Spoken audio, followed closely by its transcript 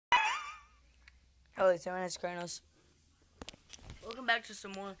Hello, 10 minutes, Kranos. Welcome back to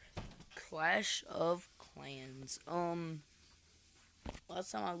some more Clash of Clans.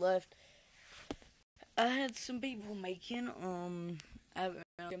 Last time I left, I had some people making, I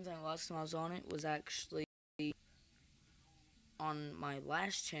haven't the last time I was on it was actually on my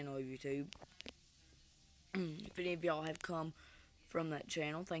last channel of YouTube. If any of y'all have come from that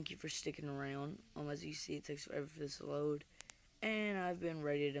channel, thank you for sticking around. As you see, it takes forever for this to load. And I've been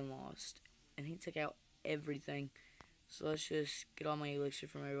raided and lost. And he took out everything. So let's just get all my elixir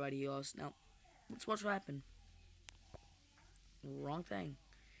from everybody he lost. Now, let's watch what happened. Wrong thing.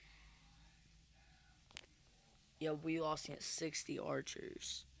 Yeah, we lost him at 60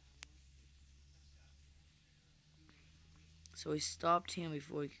 archers. So we stopped him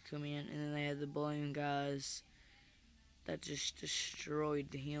before he could come in. And then they had the balloon guys that just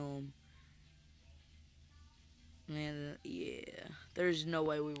destroyed him. And yeah, there's no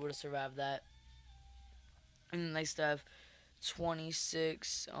way we would have survived that. And then they still have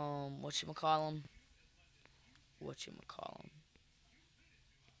 26, whatchamacallem.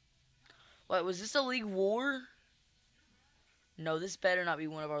 Wait, was this a league war? No, this better not be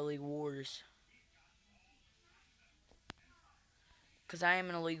one of our league wars. Because I am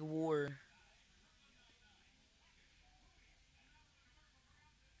in a league war.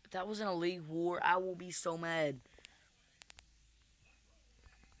 If that wasn't a league war, I will be so mad.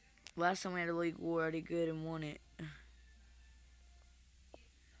 Last time we had a league war, I did good and won it.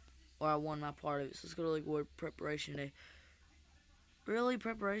 Or I won my part of it. So let's go to league war preparation day. Really?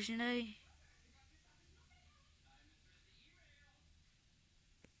 Preparation day?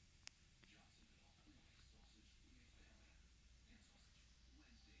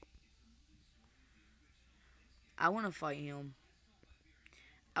 I want to fight him.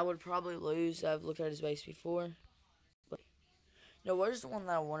 I would probably lose. I've looked at his base before. But no, where's the one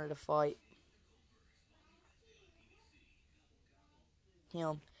that I wanted to fight?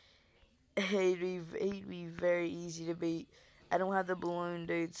 Him. He'd be very easy to beat. I don't have the balloon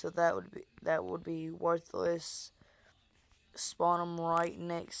dude, so that would be worthless. Spawn them right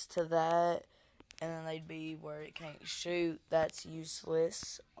next to that, and then they'd be where it can't shoot. That's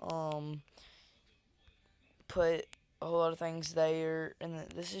useless. Put a whole lot of things there, and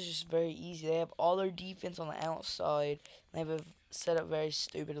this is just very easy. They have all their defense on the outside. They have it set up very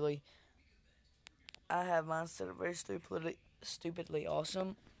stupidly. I have mine set up very stupidly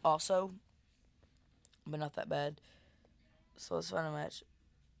awesome. Also, but not that bad. So let's find a match.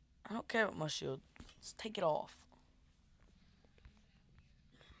 I don't care about my shield. Let's take it off.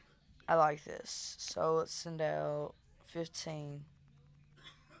 I like this. So let's send out 15.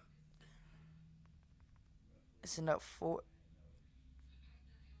 Let's send out 4.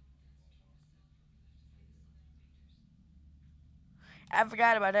 I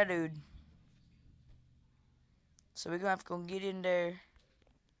forgot about that dude. So we're gonna have to go get in there.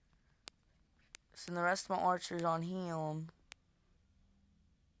 Send the rest of my archers on him.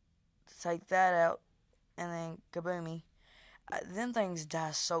 To take that out. And then kaboomy. Them things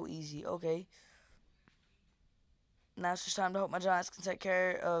die so easy. Okay. Now it's just time to hope my giants can take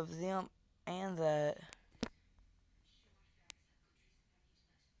care of them and that.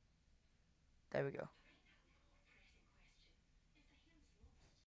 There we go.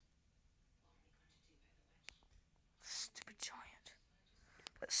 Stupid giant.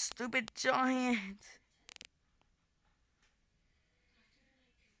 That stupid giant.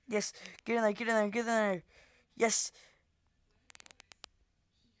 Yes. Get in there, get in there, get in there. Yes.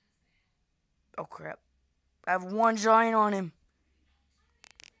 Oh, crap. I have one giant on him.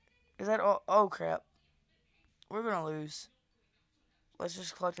 Is that all? Oh, crap. We're going to lose. Let's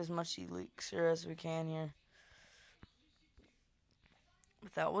just collect as much elixir as we can here.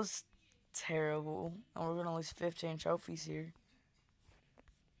 But that was terrible. And we're going to lose 15 trophies here.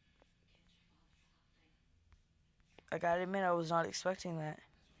 I gotta admit, I was not expecting that.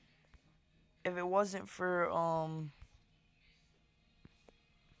 If it wasn't for,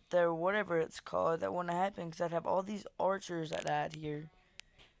 their whatever it's called, that wouldn't have happened, because I'd have all these archers that died here.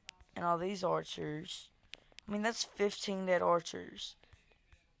 And all these archers. I mean, that's 15 dead archers.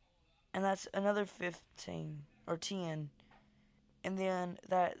 And that's another 15, or 10. And then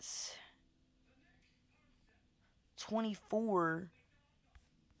that's 24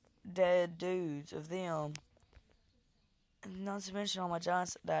 dead dudes of them. And not to mention all my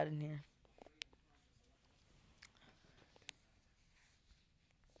giants that died in here.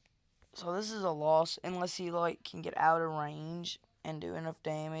 So this is a loss unless he can get out of range and do enough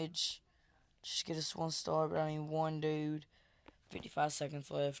damage. Just get us 1 star, but I mean 1 dude. 55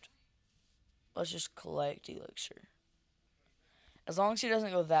 seconds left. Let's just collect elixir. As long as he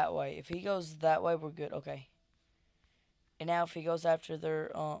doesn't go that way. If he goes that way, we're good. Okay. And now if he goes after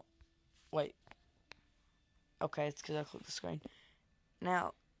their, wait. Okay, it's because I clicked the screen.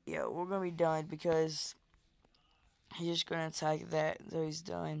 Now, yeah, we're going to be done because he's just going to attack that. So he's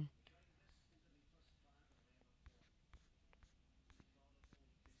done.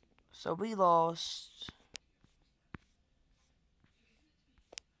 So we lost.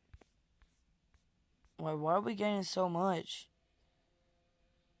 Wait, why are we getting so much?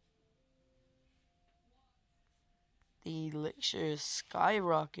 The elixir is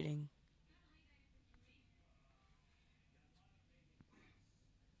skyrocketing.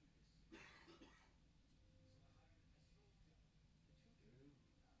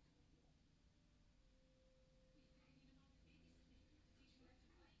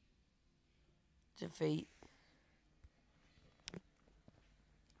 Defeat.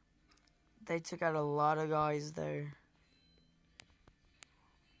 They took out a lot of guys there.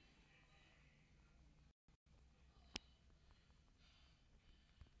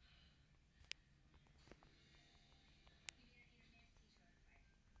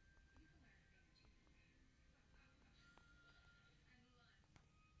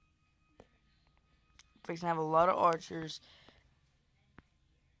 Fixing to have a lot of archers.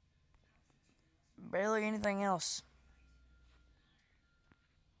 Barely anything else.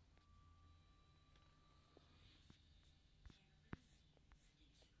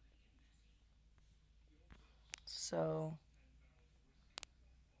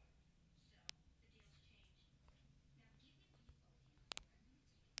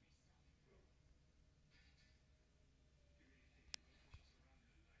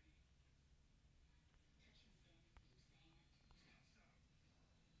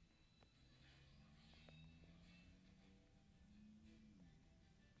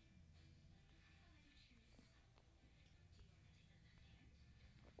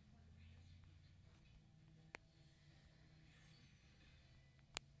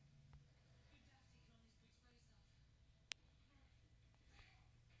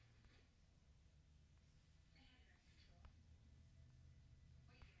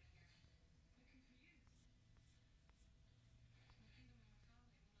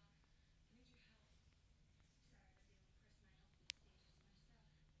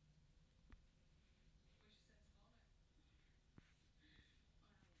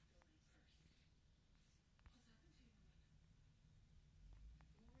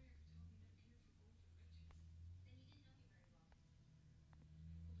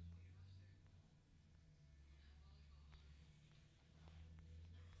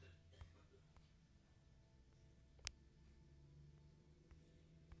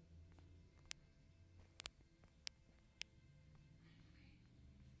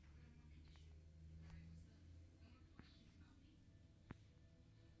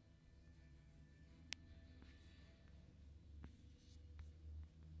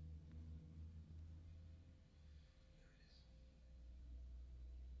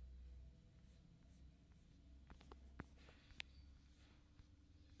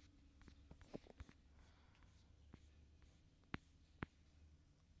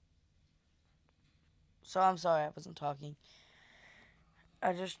 So I'm sorry I wasn't talking.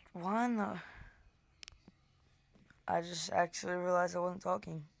 I just won. I just actually realized I wasn't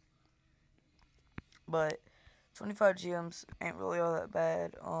talking. But 25 gems ain't really all that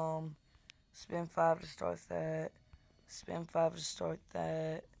bad. Spend 5 to start that. Spend 5 to start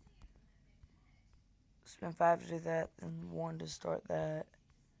that. Spend 5 to do that, and 1 to start that.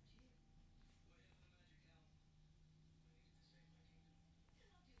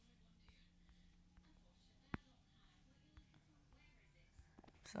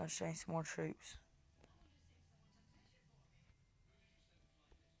 So let's change some more troops.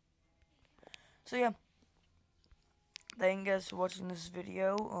 So yeah. Thank you guys for watching this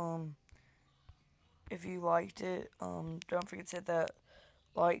video. If you liked it, don't forget to hit that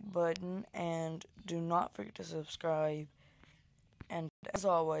like button, and do not forget to subscribe. And as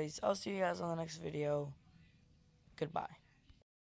always, I'll see you guys on the next video. Goodbye.